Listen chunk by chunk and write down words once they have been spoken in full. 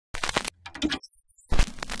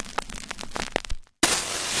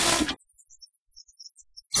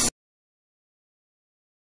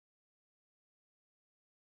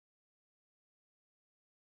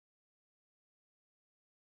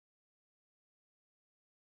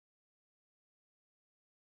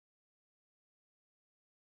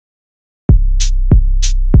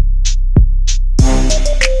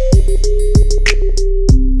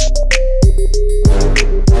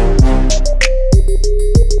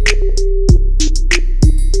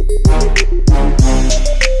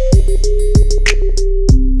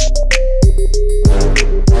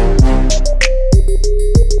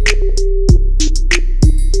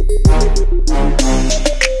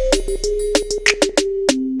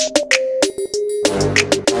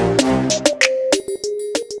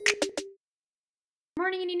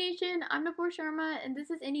Morning, Indy Nation. I'm Nicole Sharma, and this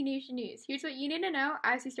is Indy Nation News. Here's what you need to know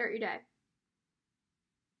as you start your day.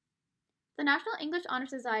 The National English Honor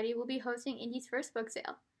Society will be hosting Indy's first book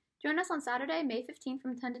sale. Join us on Saturday, May 15th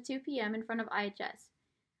from 10 to 2 p.m. in front of IHS.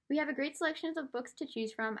 We have a great selection of books to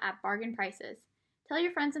choose from at bargain prices. Tell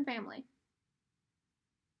your friends and family.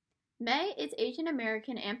 May is Asian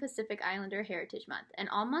American and Pacific Islander Heritage Month, and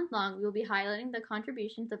all month long we will be highlighting the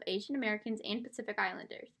contributions of Asian Americans and Pacific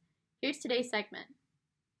Islanders. Here's today's segment.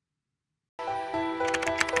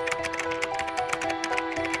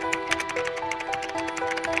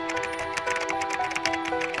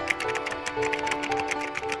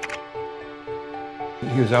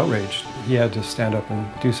 He was outraged. He had to stand up and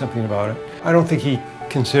do something about it. I don't think he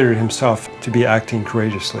considered himself to be acting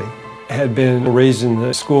courageously. He had been raised in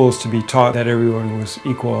the schools to be taught that everyone was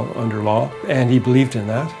equal under law, and he believed in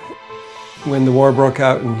that. When the war broke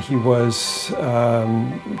out and he was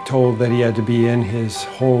told that he had to be in his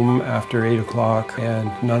home after 8 o'clock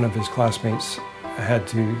and none of his classmates had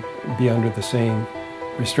to be under the same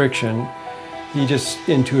restriction, he just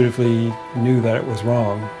intuitively knew that it was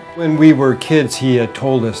wrong. When we were kids, he had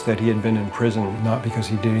told us that he had been in prison, not because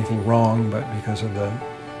he did anything wrong, but because of the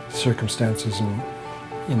circumstances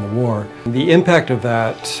in the war. The impact of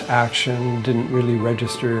that action didn't really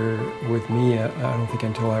register with me, I don't think,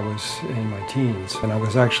 until I was in my teens. And I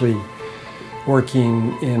was actually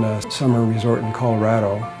working in a summer resort in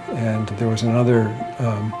Colorado, and there was another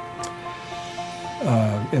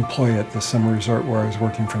employee at the summer resort where I was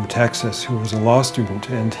working from Texas who was a law student,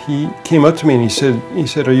 and he came up to me and he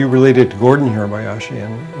said, "Are you related to Gordon Hirabayashi?"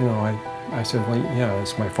 And I said, "Well, yeah,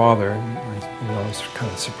 it's my father." And I was kind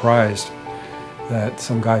of surprised that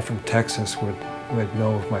some guy from Texas would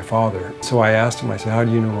know of my father. So I asked him, I said, "How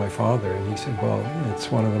do you know my father?" And he said, "Well,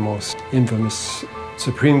 it's one of the most infamous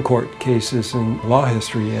Supreme Court cases in law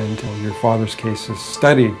history, and your father's case is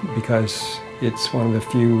studied because it's one of the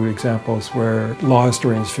few examples where law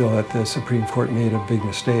historians feel that the Supreme Court made a big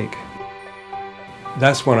mistake."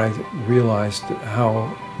 That's when I realized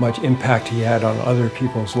how much impact he had on other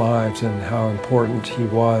people's lives and how important he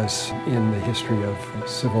was in the history of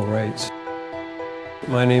civil rights.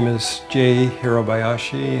 My name is Jay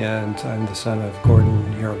Hirabayashi, and I'm the son of Gordon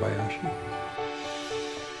Hirabayashi.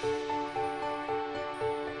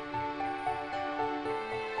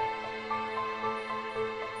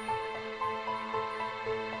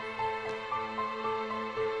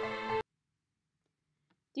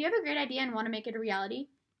 Do you have a great idea and want to make it a reality?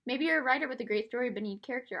 Maybe you're a writer with a great story but need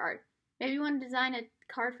character art. Maybe you want to design a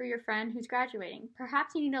card for your friend who's graduating.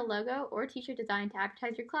 Perhaps you need a logo or a t-shirt design to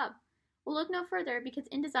advertise your club. Well, look no further, because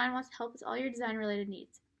InDesign wants to help with all your design-related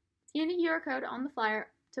needs. Scan the QR code on the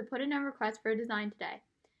flyer to put in a request for a design today.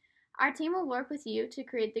 Our team will work with you to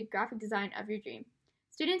create the graphic design of your dream.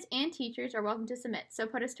 Students and teachers are welcome to submit, so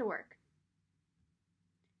put us to work.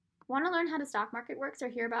 Want to learn how the stock market works or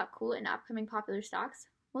hear about cool and upcoming popular stocks?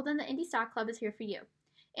 Well, then the Indy Stock Club is here for you.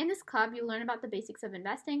 In this club, you'll learn about the basics of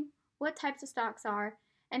investing, what types of stocks are,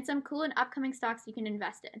 and some cool and upcoming stocks you can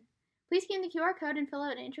invest in. Please scan the QR code and fill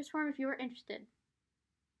out an interest form if you are interested.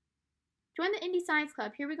 Join the Indy Science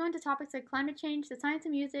Club. Here we go into topics like climate change, the science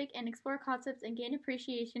of music, and explore concepts and gain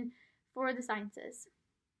appreciation for the sciences.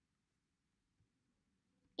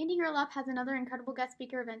 Indy Girl Up has another incredible guest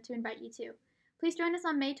speaker event to invite you to. Please join us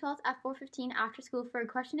on May 12th at 4:15 after school for a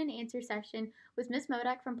question and answer session with Ms.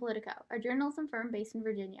 Modak from Politico, a journalism firm based in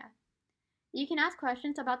Virginia. You can ask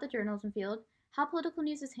questions about the journalism field, how political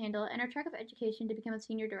news is handled, and our track of education to become a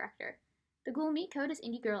senior director. The Google Meet code is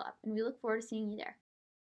Indy Girl Up, and we look forward to seeing you there.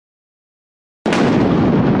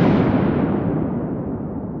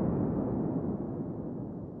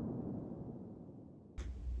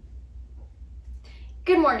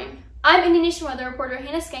 Good morning. I'm Indy Nation weather reporter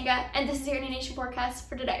Hannah Skenga, and this is your Indy Nation forecast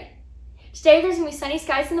for today. Today there's going to be sunny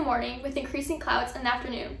skies in the morning with increasing clouds in the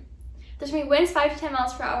afternoon. There's going to be winds 5 to 10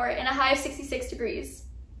 miles per hour and a high of 66 degrees.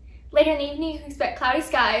 Later in the evening, you can expect cloudy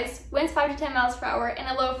skies, winds 5 to 10 miles per hour, and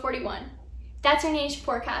a low of 41. That's your nation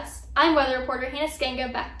forecast. I'm weather reporter Hannah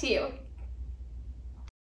Skenga. Back to you.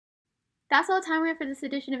 That's all the time we have for this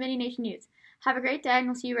edition of Indy Nation News. Have a great day, and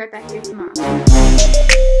we'll see you right back here tomorrow.